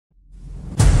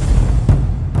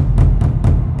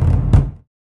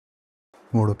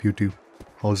What up, YouTube?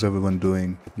 How's everyone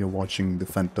doing? You're watching the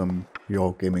Phantom,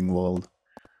 your gaming world.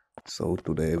 So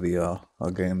today we are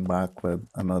again back with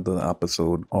another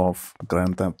episode of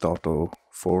Grand Theft Auto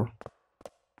 4.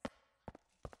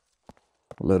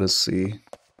 Let us see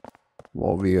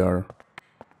what we are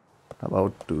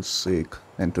about to seek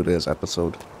in today's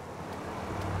episode.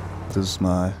 This is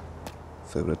my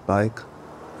favorite bike,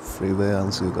 Freeway,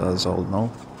 as you guys all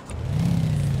know.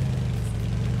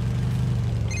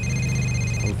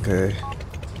 Okay,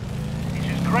 Which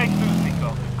is great news,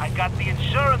 Nico. I got the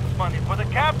insurance money for the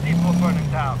cab depot burning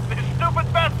down. This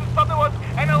stupid bastard thought it was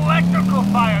an electrical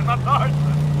fire, not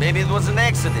arson. Maybe it was an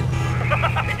accident.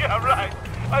 Yeah, right.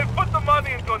 I put the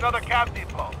money into another cab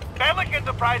depot. Bellic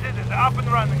Enterprises is up and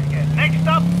running again. Next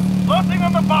up, floating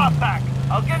on the bar pack.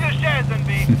 I'll give you shares,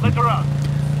 NB, later on.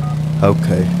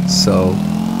 okay, so,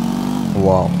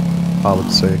 wow, I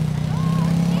would say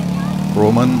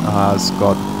Roman has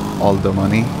got all the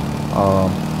money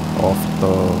of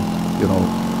the,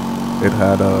 it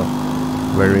had a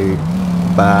very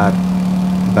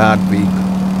bad week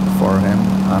for him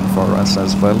and for us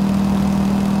as well.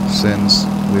 Since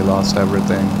we lost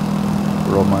everything,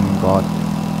 Roman got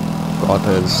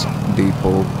his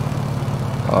depot.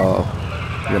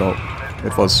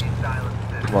 It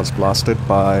was blasted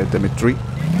by Dimitri.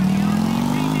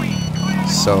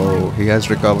 So he has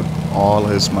recovered all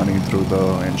his money through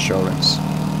the insurance.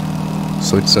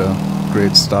 So it's a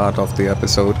great start of the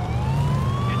episode.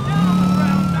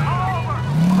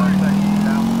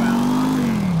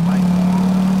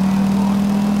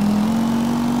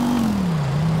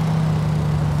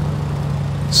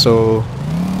 So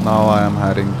now I am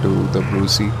heading to the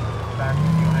Brucie.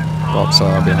 Cops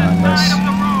are behind us.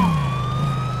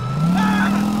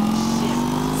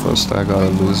 First I gotta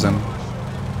lose them.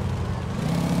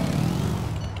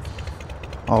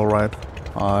 Alright,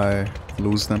 I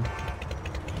lose them.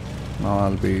 Now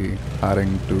I'll be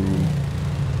heading to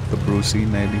the Brucie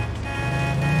maybe.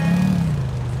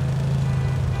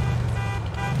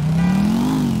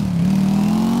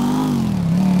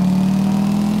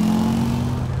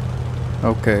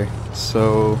 Okay,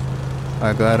 so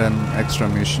I got an extra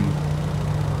mission.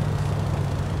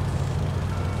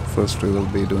 First we will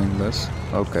be doing this.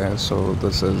 Okay, so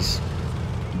this is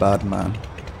Badman.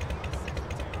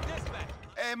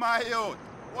 Hey, my youth,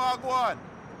 walk one.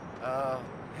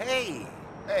 Hey,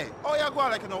 Hey, oh, you go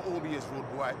like you know OBS road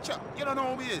boy. Chuck, you don't know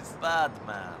OBS.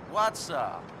 Badman, what's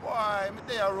up? Boy, me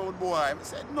there road boy. Me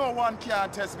said no one can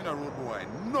test me no road boy.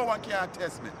 No one can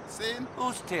test me. See?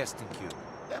 Who's testing you?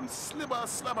 Them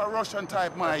slabber Russian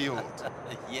type, my youth.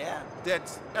 Yeah?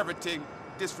 That's everything,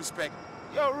 disrespect.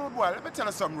 Yo, road boy, let me tell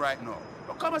you something right now.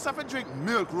 Don't come myself and drink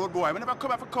milk, road boy. I never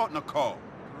come out for cut no cow.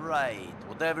 Right,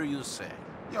 whatever you say.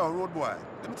 Yo, road boy,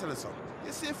 let me tell you something.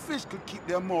 You see, fish could keep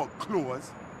their mouth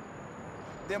closed.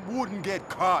 Them wouldn't get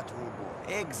caught, road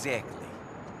boy. Exactly.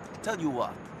 Tell you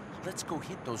what, let's go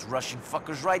hit those Russian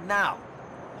fuckers right now.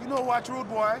 You know what, road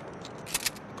boy?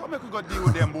 Come make we go deal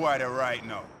with them boy there right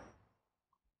now.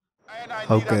 And I need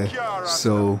a Okay, car,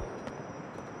 so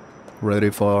ready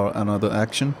for another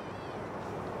action?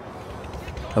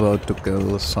 About to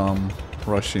kill some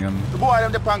Russian the boy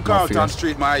them the pan Carlton mafia.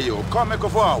 Street, my yo. Come make a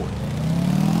forward.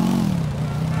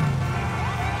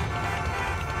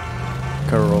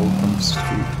 Carrollton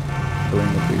Street doing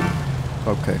a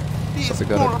deal. Okay, so we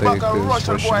gotta take these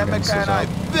Russian boy Russian make gangsters kind out. of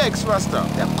vex Rasta.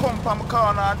 Them come from my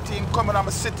corner and thing coming on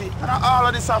my city. And all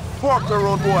of this a fuck the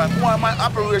road boy. Want my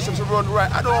operations to run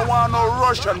right. I don't want no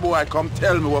Russian boy come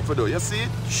tell me what to do. You see?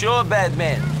 Sure,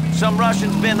 Badman. Some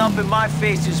Russians been up in my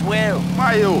face as well.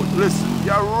 My youth, listen.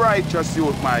 You're righteous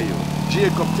youth, my youth.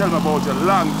 Jacob tell me about you a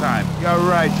long time. You're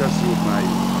righteous youth, my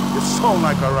youth. You sound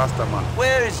like a Rasta man.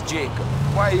 Where is Jacob?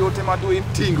 Why you him a doing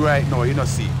thing right now, you know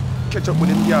see? Catch up with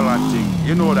him girl and thing.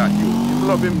 You know that you. You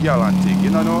love him girl and thing, you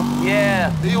know no? Yeah.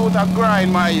 The youth a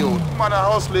grind, my youth. Man a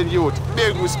hustling youth.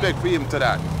 Big respect for him to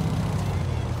that.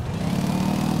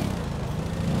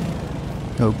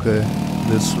 Okay,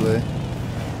 this way.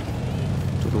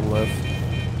 To the left.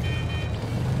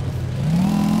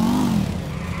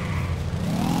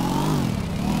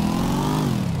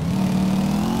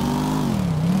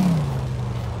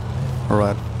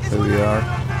 Alright, here we are.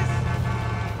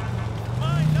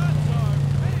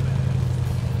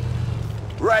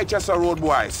 Righteous a road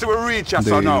boy. See we reach us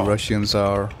The now. Russians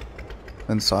are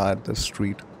inside the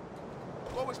street.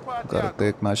 Go which part Gotta you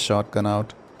go? take my shotgun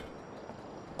out.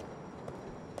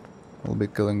 We'll be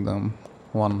killing them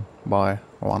one by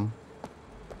one.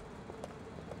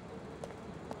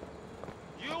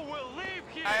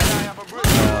 I have a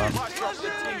brother. Watch out the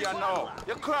thing you know.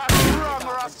 You cross the wrong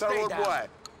Rasta road boy.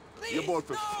 You about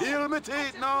to feel me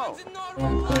teeth now?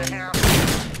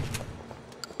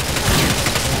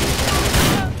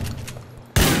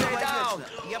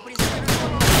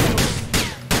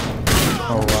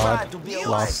 Alright,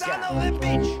 last.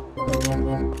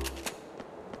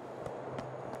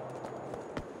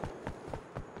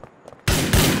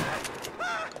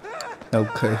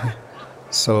 Okay,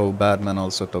 so Badman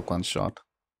also took one shot.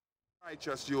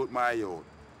 Righteous youth, my youth.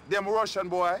 Them Russian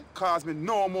boy cause me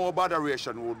no more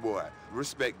botheration, road boy.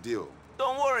 Respect due.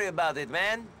 Don't worry about it,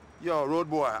 man. Yo, road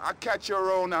boy, I catch you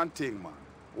around and ting, man.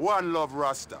 One love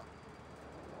Rasta.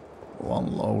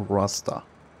 One low Rasta.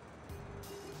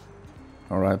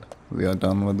 Alright, we are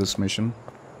done with this mission.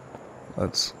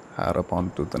 Let's head up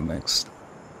on to the next.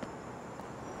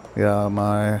 Yeah,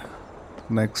 my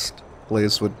next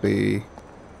place would be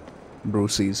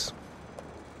Brucie's.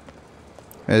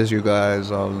 As you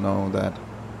guys all know that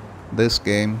this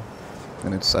game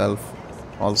in itself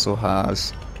also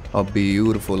has a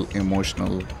beautiful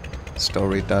emotional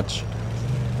story touch.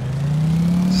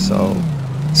 So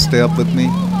stay up with me,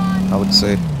 I would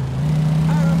say.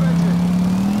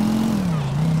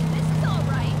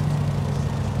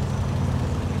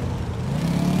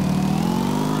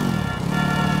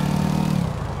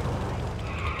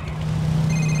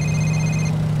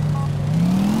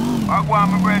 My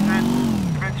brethren.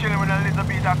 You've been chilling with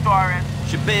Elizabeth.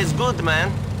 She pays good, man.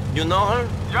 You know her?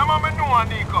 Yeah, man, I know her,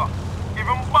 Nico.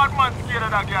 Even Badman scared of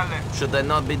that girl there. Should I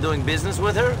not be doing business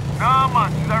with her? Nah,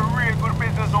 man, she's a real good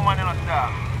businesswoman in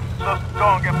herself. Just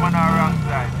don't get on her wrong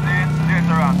side.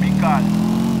 Later on, be calm.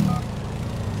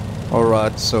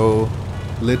 Alright, so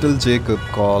little Jacob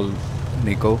called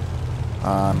Nico,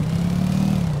 and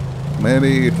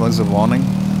maybe it was a warning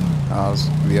as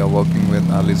we are working with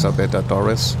Elizabeth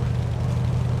Torres.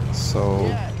 So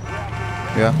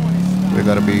yeah, we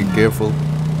gotta be careful.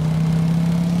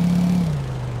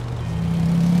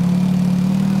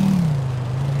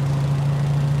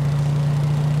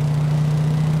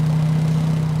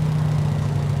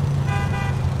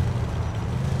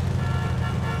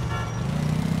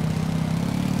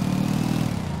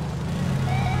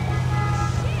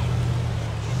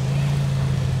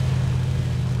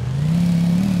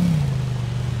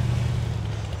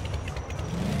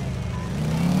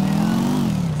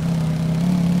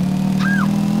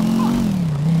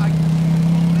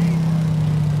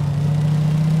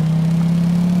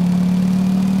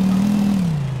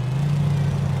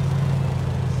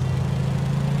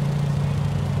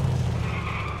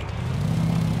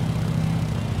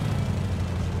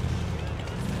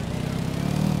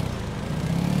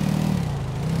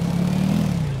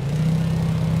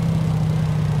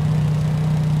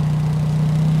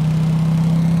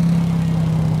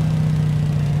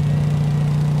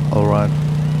 Alright,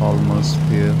 almost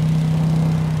here.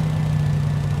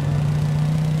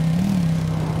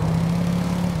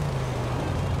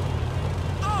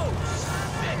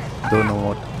 Don't know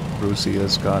what Brucie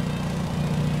has got.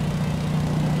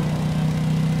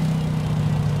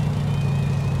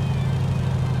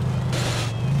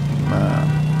 Man.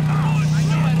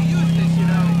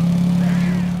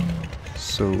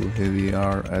 So here we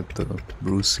are at the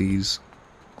Brucie's.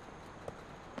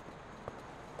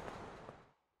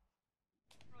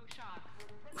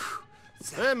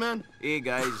 Hey, man. Hey,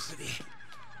 guys.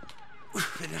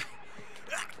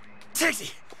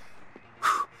 Taxi!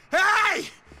 Hey!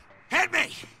 Hit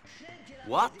me!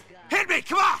 What? Hit me!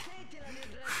 Come on!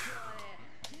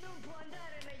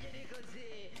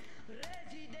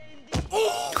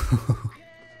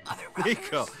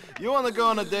 Nico, you wanna go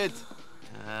on a date?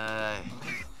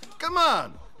 Come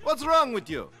on! What's wrong with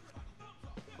you?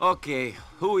 Okay,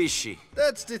 who is she?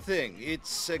 That's the thing.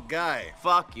 It's a guy.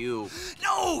 Fuck you.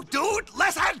 No, dude,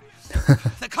 listen!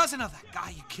 The cousin of that guy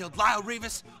you killed, Lyle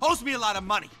Rivas, owes me a lot of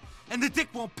money. And the dick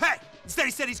won't pay. Instead,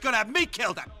 he said he's gonna have me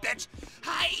kill that bitch.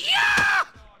 Hi-ya!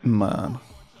 Man,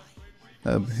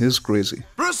 he's crazy.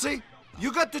 Brucie,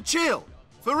 you got to chill.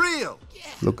 For real.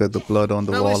 Look at the blood on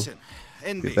the Now wall. listen,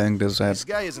 Envy, He banged his head. this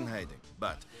guy isn't hiding,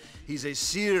 but he's a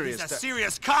serious... He's a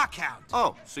serious cockhound.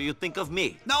 Oh, so you think of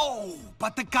me? No,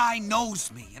 but the guy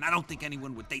knows me, and I don't think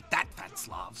anyone would date that fat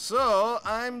Slav. So,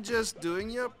 I'm just doing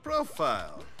your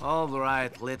profile. All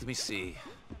right, let me see.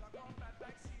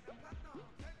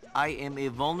 I am a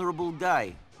vulnerable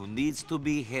guy who needs to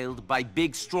be held by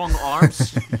big, strong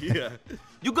arms. Yeah.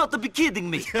 You got to be kidding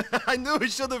me. I knew we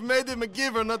should have made him a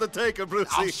giver, not a taker, Brucie.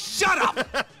 Oh, shut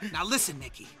up! Now listen,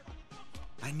 Nicky.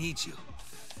 I need you.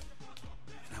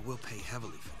 And I will pay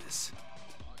heavily for this.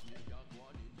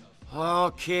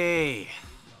 Okay.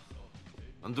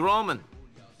 And Roman,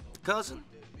 cousin,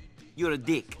 you're a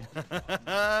dick.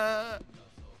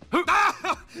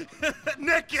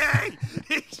 Nicky!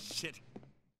 Shit.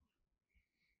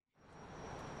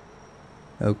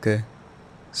 Okay,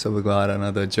 so we got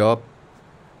another job.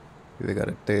 We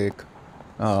gotta take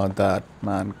that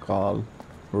man called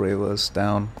Rivers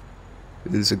down.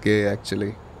 He's a gay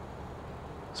actually.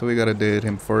 So we gotta date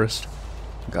him first.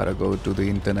 Gotta go to the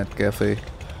internet cafe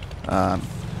and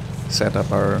set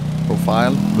up our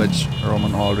profile, which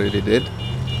Roman already did.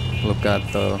 Look at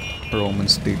the Roman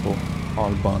steeple,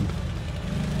 all burned.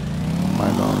 Oh my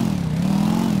god.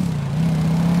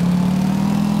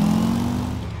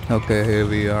 Okay, here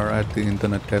we are at the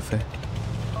internet cafe.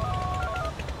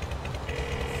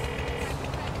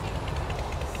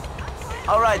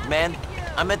 Alright, man.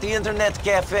 I'm at the internet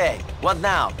cafe. What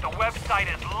now? The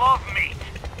website is Love Meet.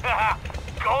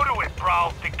 Go to it,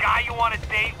 bro. The guy you want to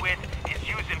date with is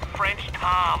using French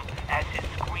Tom as his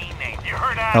screen name. You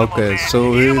heard Animal Okay, Man. so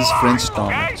Leave him he's alone, French Tom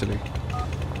okay? actually.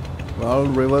 Well,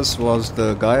 Rivers was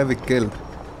the guy we killed.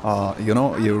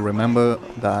 You remember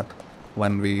that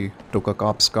when we took a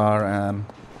cop's car and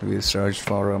we searched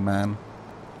for a man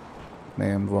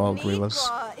named Walt Rivers.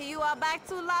 Nico, you are back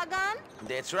to Logan?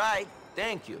 That's right.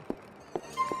 Thank you.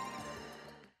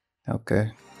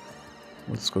 Okay,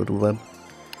 let's go to web.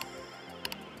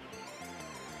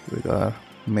 We got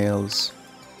mails.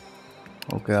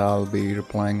 Okay, I'll be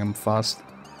replying them fast.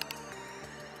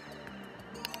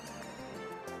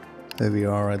 There we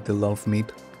are at the Love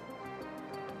Meet.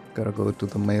 Gotta go to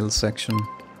the mail section.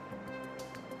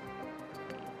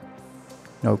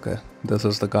 Okay, this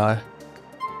is the guy.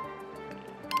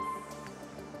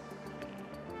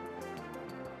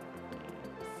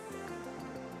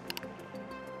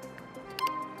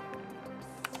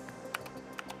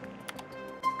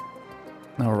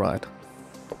 All right.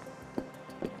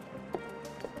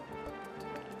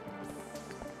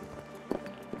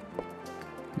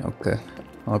 Okay,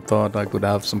 I thought I could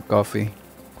have some coffee.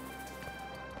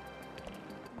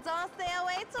 Don't stay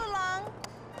away too long.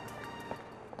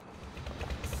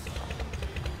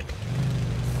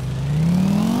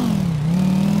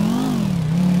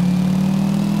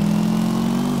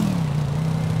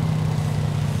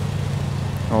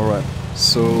 All right,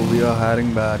 so we are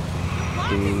heading back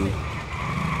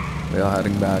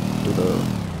to the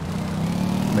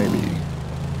maybe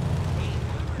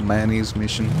Manny's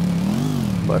mission,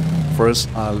 but first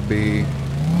I'll be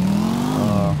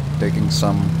taking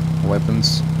some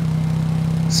weapons,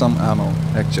 some ammo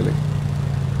actually,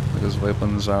 because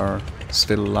weapons are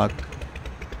still locked.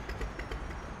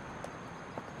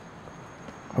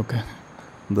 Okay,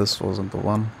 this wasn't the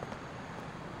one.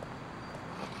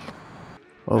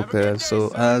 Okay,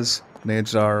 so as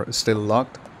nades are still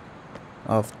locked,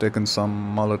 I've taken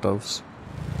some Molotovs.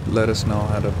 Let us now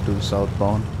head up to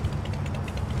southbound.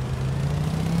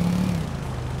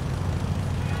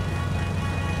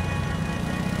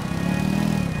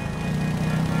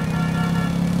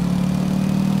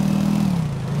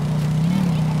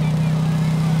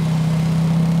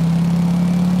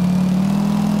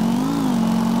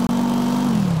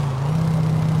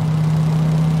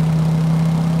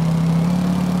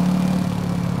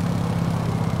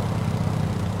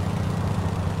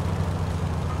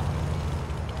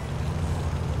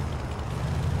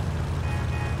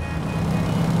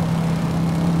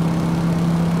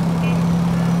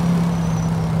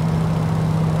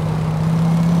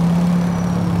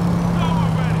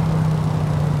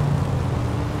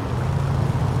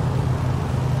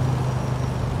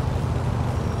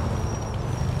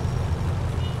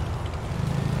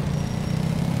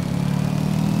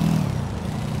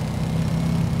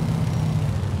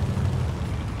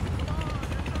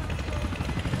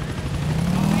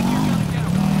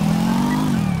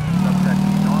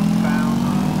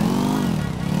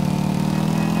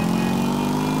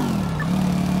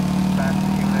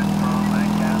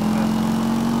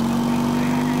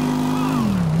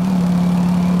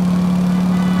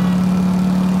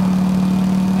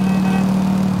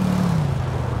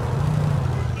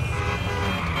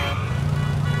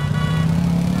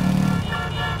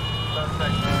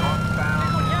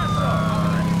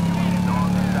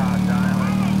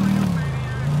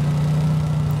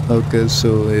 Okay,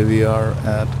 so here we are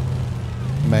at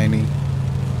Manny.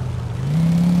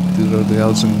 These are the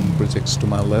housing projects to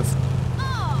my left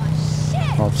Oh,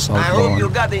 shit! of I hope you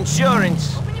southbound. got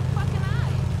insurance. Open your fucking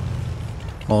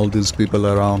eye. All these people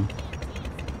around.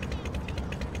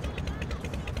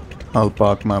 I'll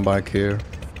park my bike here.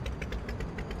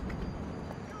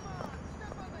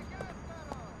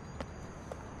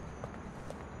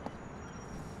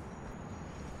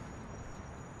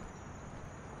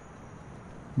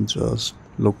 Just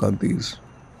look at these.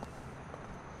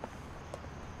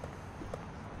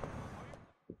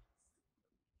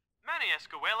 Manny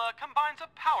Escuela combines a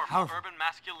powerful urban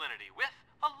masculinity with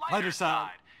a lighter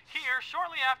side. Here,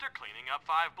 shortly after cleaning up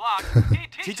 5 blocks,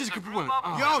 he teaches a group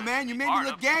of Yo, man, you made me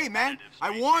look gay, man.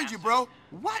 I warned you, bro.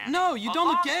 What? No, you don't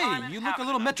look gay. You look a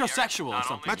little metrosexual or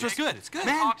something. Metro's good. It's good.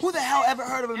 Man, who the hell ever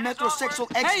heard of a metrosexual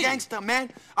ex-gangster,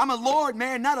 man? I'm a lord,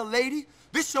 man, not a lady.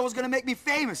 This show is gonna make me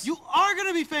famous. You are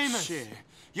gonna be famous. Shit.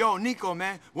 Yo, Nico,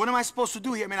 man, what am I supposed to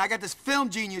do here, man? I got this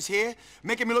film genius here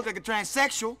making me look like a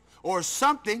transsexual or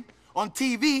something on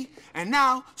TV, and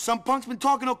now some punk's been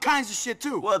talking all kinds of shit,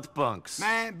 too. What punks?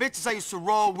 Man, bitches I used to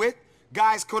roll with,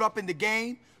 guys caught up in the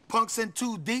game, punks in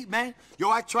too deep, man. Yo,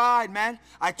 I tried, man.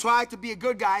 I tried to be a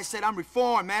good guy. I said I'm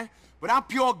reformed, man, but I'm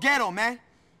pure ghetto, man.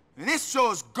 And this show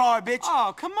is garbage.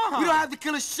 Oh, come on. We don't have to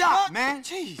kill a shot, man.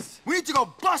 Jeez. We need to go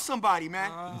bust somebody,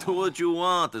 man. Do what you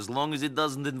want, as long as it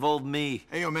doesn't involve me.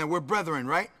 Hey, yo, man, we're brethren,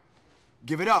 right?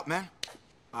 Give it up, man.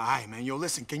 All right, man. Yo,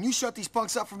 listen, can you shut these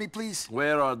punks up for me, please?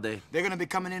 Where are they? They're gonna be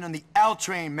coming in on the L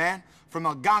train, man. From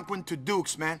Algonquin to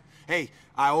Dukes, man. Hey,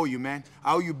 I owe you, man.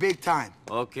 I owe you big time.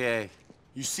 Okay.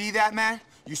 You see that, man?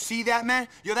 You see that, man?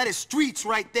 Yo, that is streets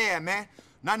right there, man.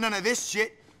 Not none of this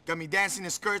shit. Got me dancing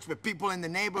in skirts with people in the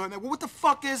neighborhood, man. What the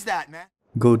fuck is that, man?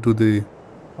 Go to the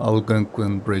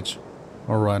Algonquin Bridge.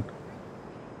 Alright.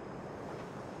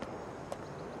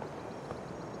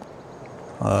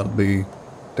 I'll be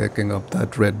taking up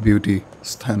that red beauty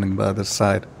standing by the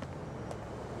side.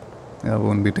 I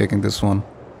won't be taking this one.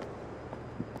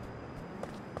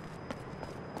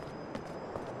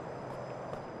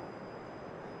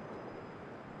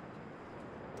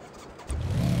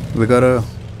 We gotta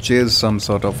chase some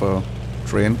sort of a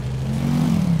train.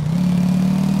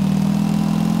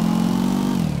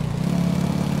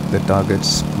 The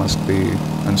targets must be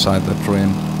inside the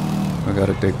train. We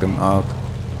gotta take them out.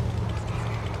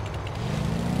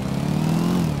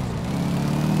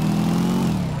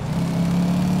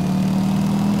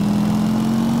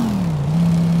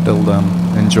 Till then,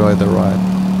 enjoy the ride.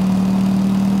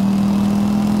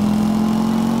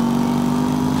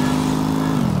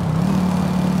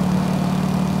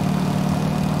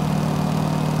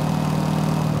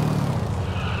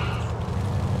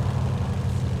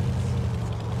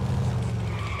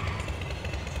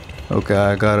 Okay,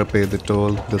 I gotta pay the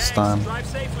toll this time.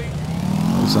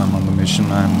 Because I'm on the mission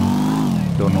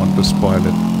and don't want to spoil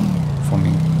it for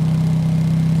me.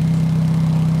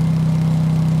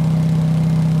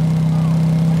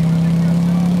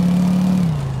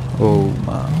 Oh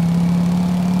man.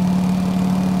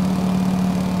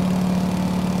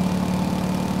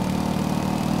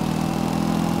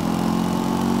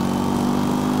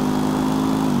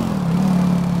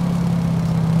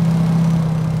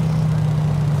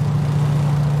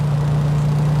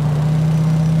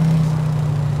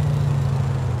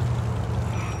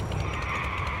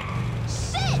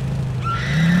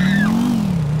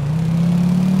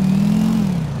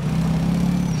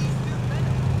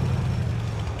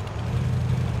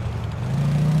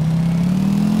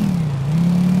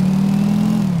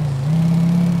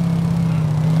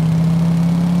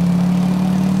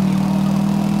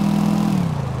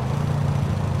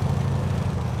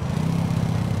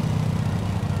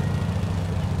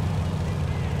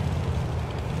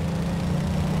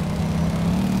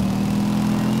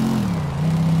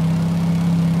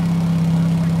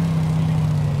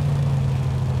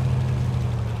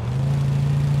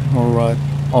 Alright,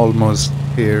 almost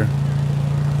here.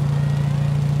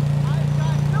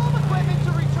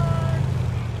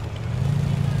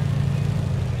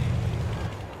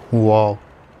 Wow.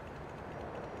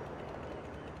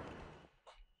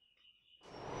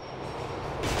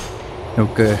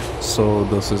 Okay, so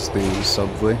this is the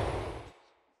subway.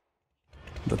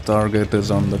 The target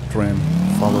is on the train.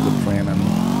 Follow the train and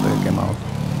take him out.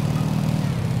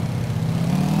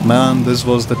 Man, this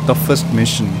was the toughest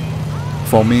mission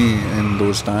for me in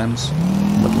those times,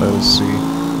 but let us see.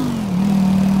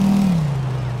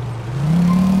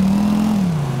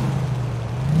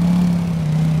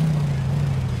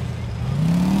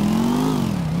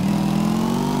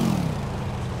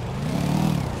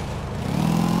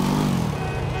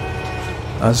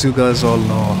 As you guys all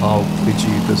know how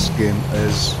glitchy this game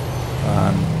is,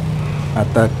 and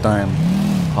at that time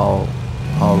how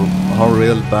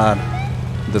real bad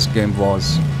this game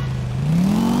was.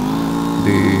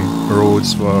 The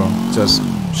roads were just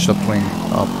shuttering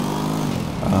up.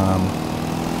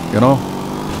 You know,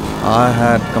 I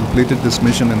had completed this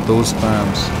mission in those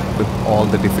times with all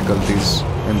the difficulties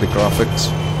in the graphics.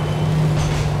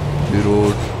 The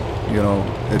road, you know,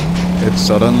 it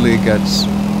suddenly gets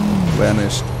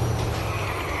vanished,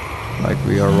 like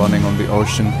we are running on the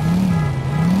ocean.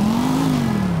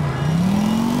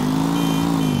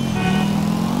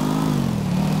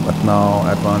 But now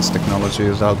advanced technology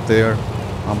is out there.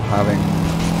 I'm having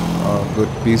a good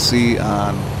PC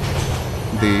and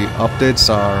the updates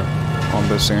are on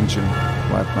this engine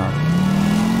right now.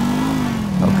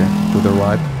 Okay, to the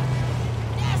right.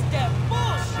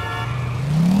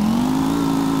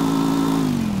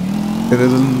 It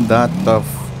isn't that tough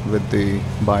with the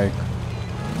bike.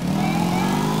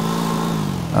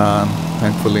 And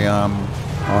thankfully I'm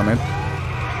on it.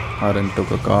 I didn't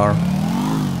took a car.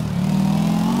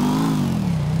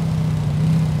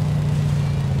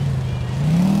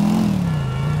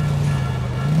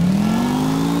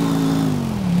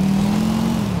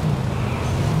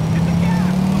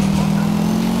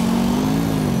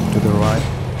 To the right.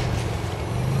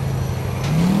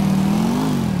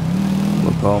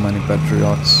 Look how many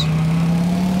patriots.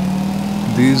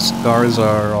 These cars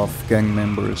are of gang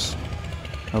members.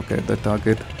 Okay, the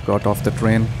target got off the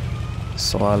train,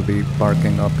 so I'll be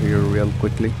parking up here real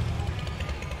quickly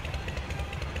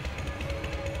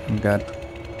and get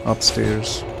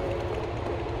upstairs.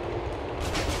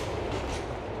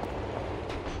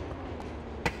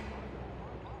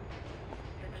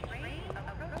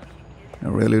 I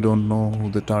really don't know who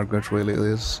the target really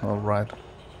is. Alright.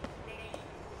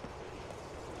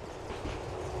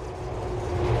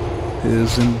 He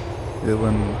isn't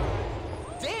even.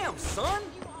 Damn, son!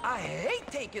 I hate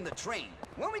taking the train.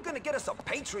 When are we gonna get us a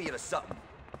Patriot or something?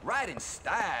 Ride in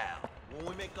style. When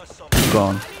we make us some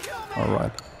Gone.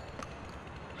 Alright.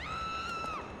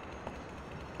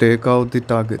 Take out the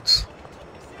targets.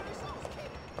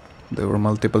 There were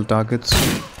multiple targets.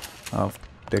 I've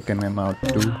taken him out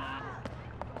too.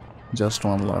 Just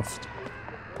one left.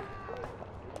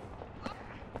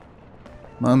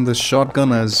 Man, this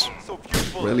shotgun is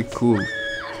really cool.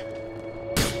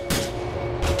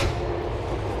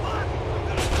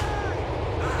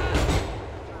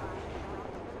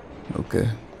 Okay,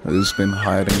 he's been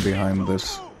hiding behind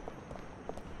this.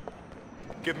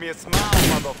 Give me a smile,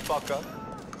 motherfucker.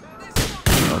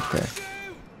 Okay.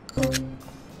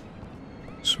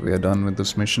 So we are done with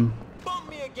this mission. Bump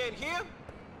me again here.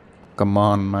 Come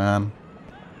on, man.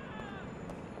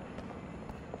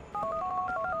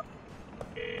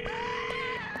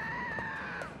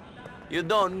 You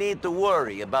don't need to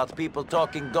worry about people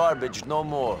talking garbage no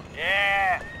more.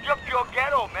 Yeah, you're pure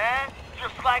ghetto, man.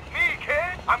 Just like me,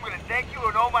 kid. I'm gonna thank you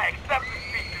in all my acceptance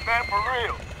speeches, man, for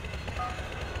real.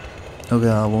 Okay,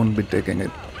 I won't be taking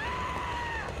it.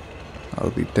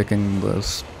 I'll be taking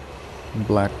this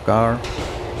black car.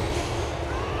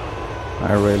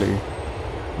 I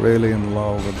really in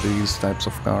love with these types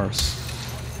of cars.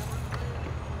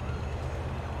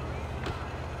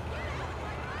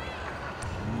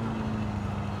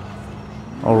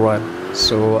 Alright,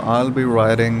 so I'll be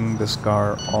riding this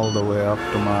car all the way up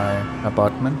to my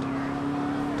apartment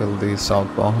till the South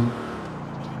Bohem.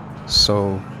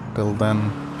 So till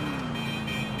then,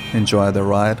 enjoy the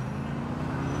ride.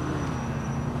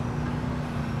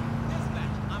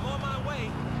 I'm on my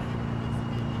way.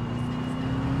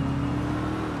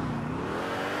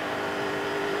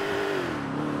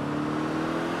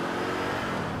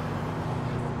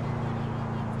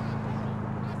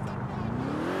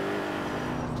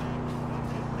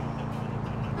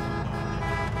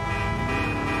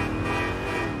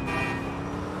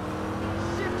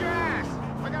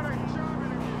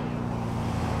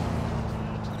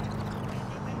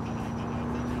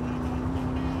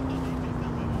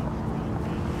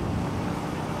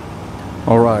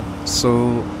 Alright,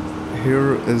 so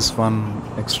here is one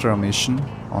extra mission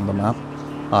on the map.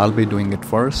 I'll be doing it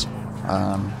first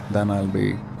and then I'll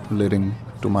be leading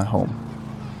to my home.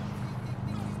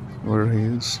 Where he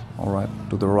is? Alright,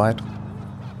 to the right.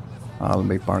 I'll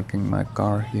be parking my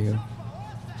car here.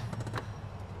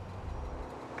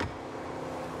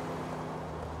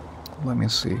 Let me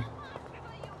see.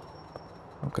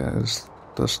 Okay, is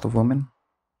this the woman?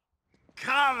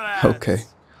 Comrades! Okay.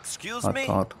 Excuse I me?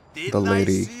 thought Didn't the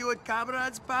lady I see you at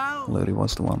Comrades, pal?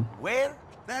 was the one. Where?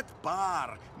 That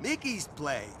bar. Mickey's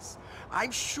place.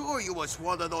 I'm sure you was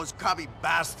one of those cubby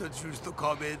bastards who used to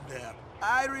come in there.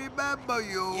 I remember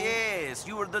you. Yes,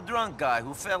 you were the drunk guy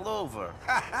who fell over.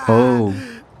 Oh,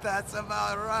 That's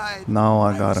about right. now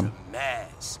I got him. A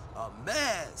mess. A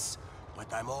mess.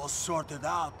 But I'm all sorted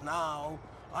out now.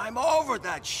 I'm over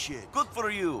that shit. Good for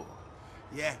you.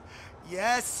 Yeah.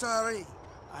 Yes, sorry.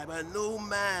 I'm a new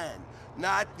man.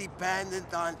 Not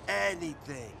dependent on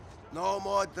anything. No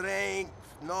more drink,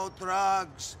 no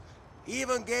drugs.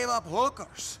 Even gave up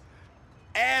hookers.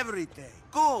 Everything.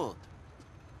 Good.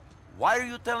 Why are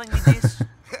you telling me this?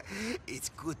 It's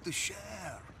good to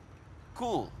share.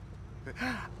 Cool.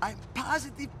 I'm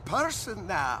positive person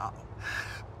now.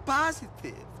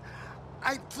 Positive.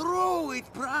 I'm through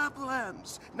with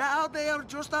problems. Now they are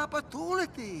just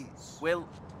opportunities. Well,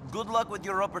 good luck with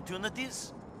your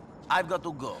opportunities. I've got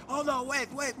to go. Oh, no, wait.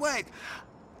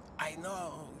 I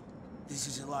know this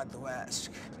is a lot to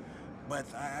ask, but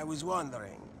I was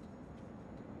wondering.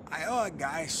 I owe a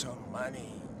guy some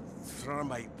money from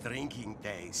my drinking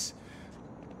days.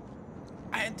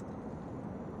 And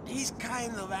he's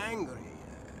kind of angry.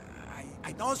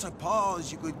 I don't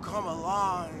suppose you could come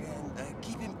along and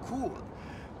keep him cool.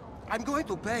 I'm going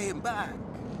to pay him back.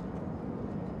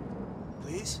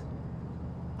 Please?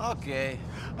 Okay.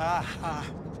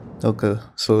 Okay,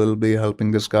 so we'll be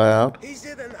helping this guy out. He's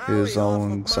in an He's alley off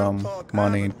owing of some Montauk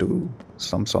money Avenue. to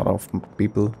some sort of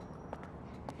people.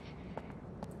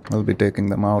 I'll be taking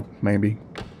them out, maybe.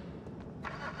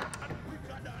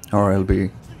 Or I'll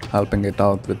be helping it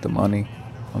out with the money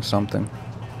or something.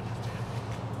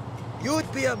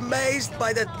 You'd be amazed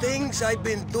by the things I've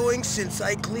been doing since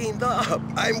I cleaned up.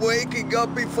 I'm waking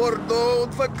up before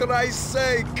dawn, for Christ's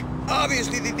sake.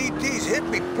 Obviously, the DTs hit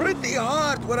me pretty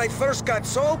hard when I first got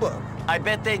sober. I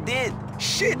bet they did.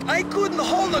 Shit, I couldn't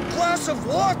hold a glass of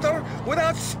water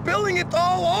without spilling it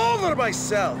all over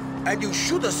myself. And you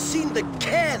should have seen the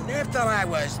can after I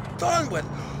was done with.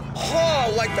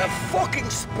 Oh, like the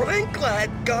fucking sprinkler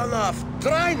had gone off.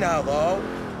 Dry now, though.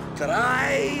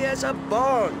 Dry as a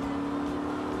bone.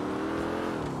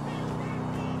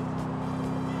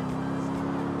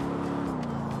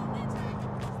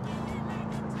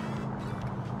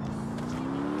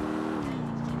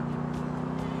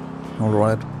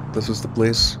 Alright, this is the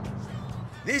place.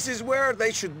 This is where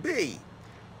they should be.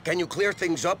 Can you clear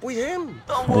things up with him?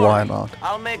 Don't worry. Why not?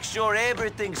 I'll make sure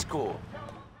everything's cool.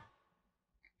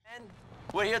 And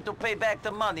we're here to pay back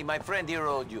the money my friend here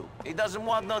owed you. He doesn't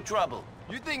want no trouble.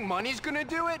 You think money's gonna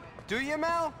do it? Do you,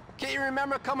 Mel? Can't you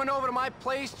remember coming over to my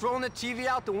place, throwing the TV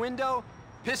out the window,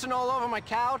 pissing all over my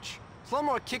couch?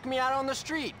 Slumber kicked me out on the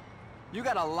street. You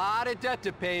got a lot of debt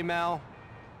to pay, Mel.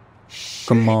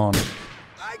 Come on.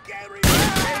 I can't remember.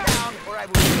 Stay down or I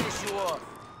will finish you off.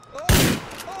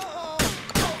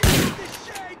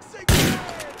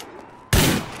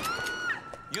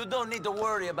 You don't need to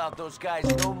worry about those guys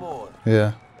no more.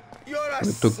 Yeah.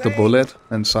 We took the bullet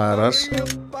inside us. You're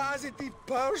a positive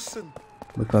person.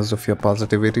 Because of your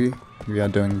positivity, we are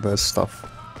doing this stuff.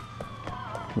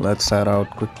 Let's head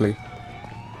out quickly.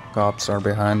 Cops are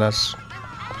behind us.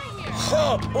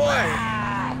 Oh boy,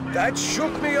 that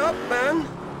shook me up, man.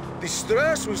 The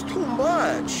stress was too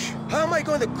much. How am I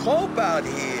going to cope out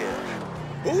here?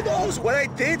 Who knows what I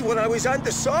did when I was on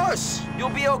the sauce? You'll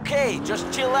be okay.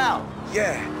 Just chill out.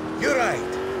 Yeah, you're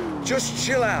right. Just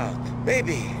chill out.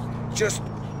 Maybe just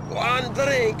one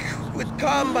drink would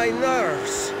calm my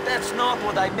nerves. That's not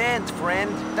what I meant,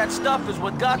 friend. That stuff is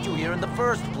what got you here in the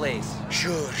first place.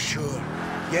 Sure.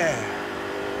 Yeah,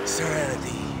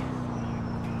 serenity.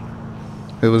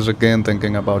 He was again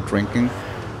thinking about drinking.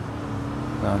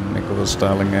 And Nico was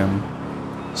telling him,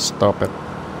 stop it.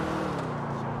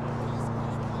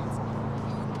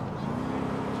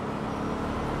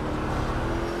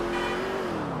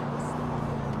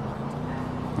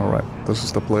 Alright, this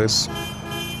is the place.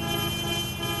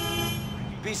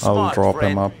 Be smart, I'll drop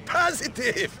friend. him up.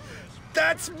 Positive!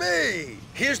 That's me!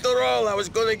 Here's the roll I was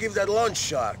gonna give that lunch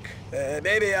shark.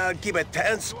 Maybe I'll keep a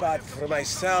 10 spot for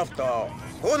myself, though.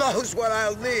 Who knows what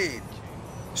I'll need?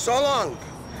 So long.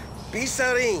 Be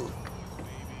serene.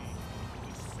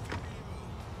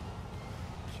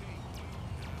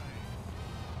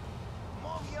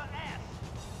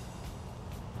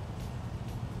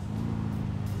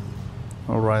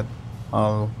 Alright,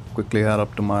 I'll quickly head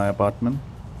up to my apartment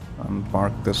and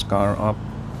park this car up.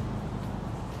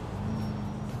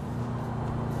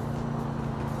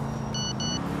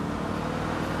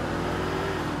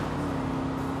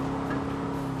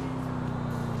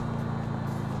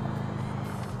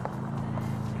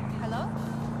 Hello?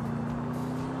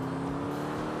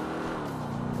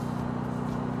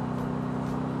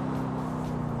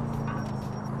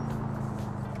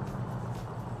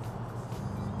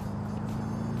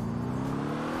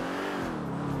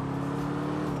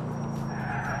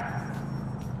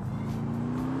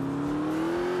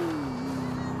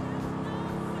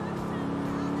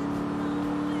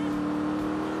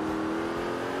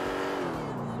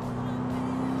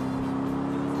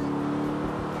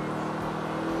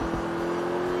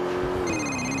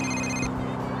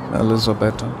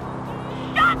 Elizabeth.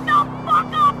 Shut the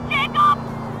fuck up, Jacob!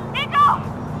 Nico!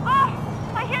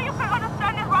 I hear you can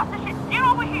understand this Rasta shit. Get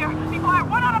over here before I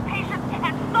run out of patience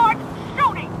and start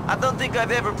shooting! I don't think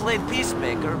I've ever played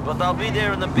Peacemaker, but I'll be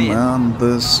there in a bit. Man,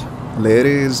 this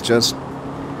lady is just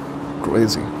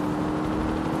crazy.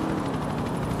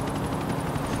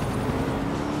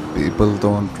 People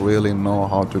don't really know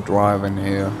how to drive in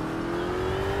here.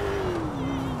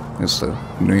 It's the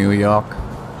New York.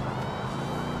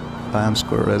 Times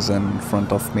Square is in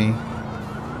front of me.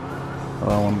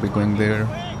 I won't be going there.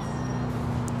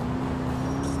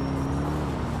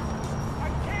 I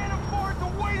can't afford to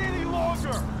wait any longer!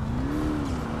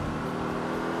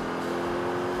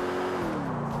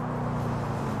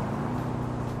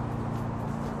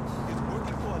 Is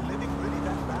working for a living really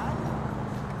that bad?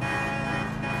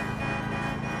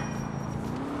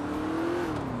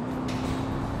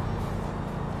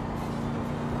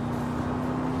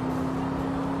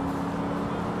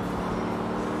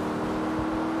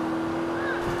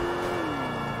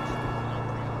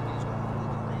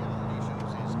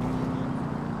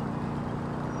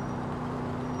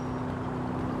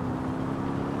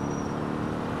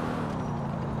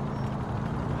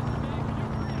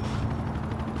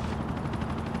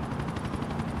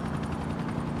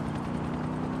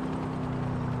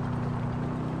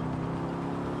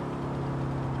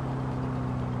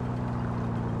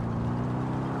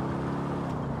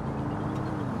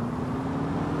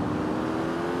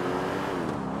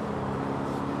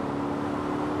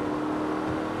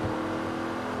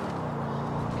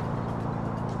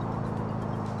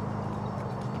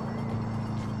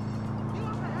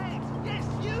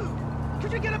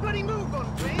 Could you get a bloody move on,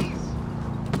 please?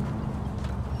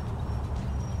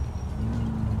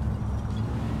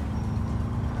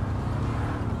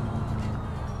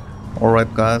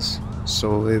 Alright guys,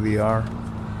 so here we are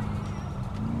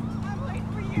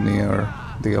near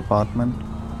the apartment.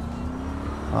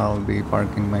 I'll be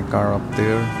parking my car up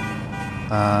there,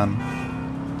 and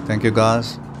thank you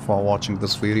guys for watching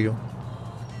this video.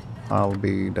 I'll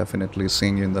be definitely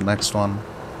seeing you in the next one.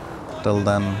 Till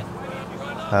then,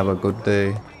 have a good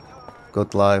day,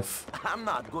 good life,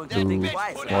 do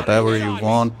whatever you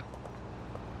want.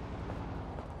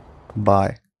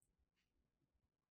 Bye.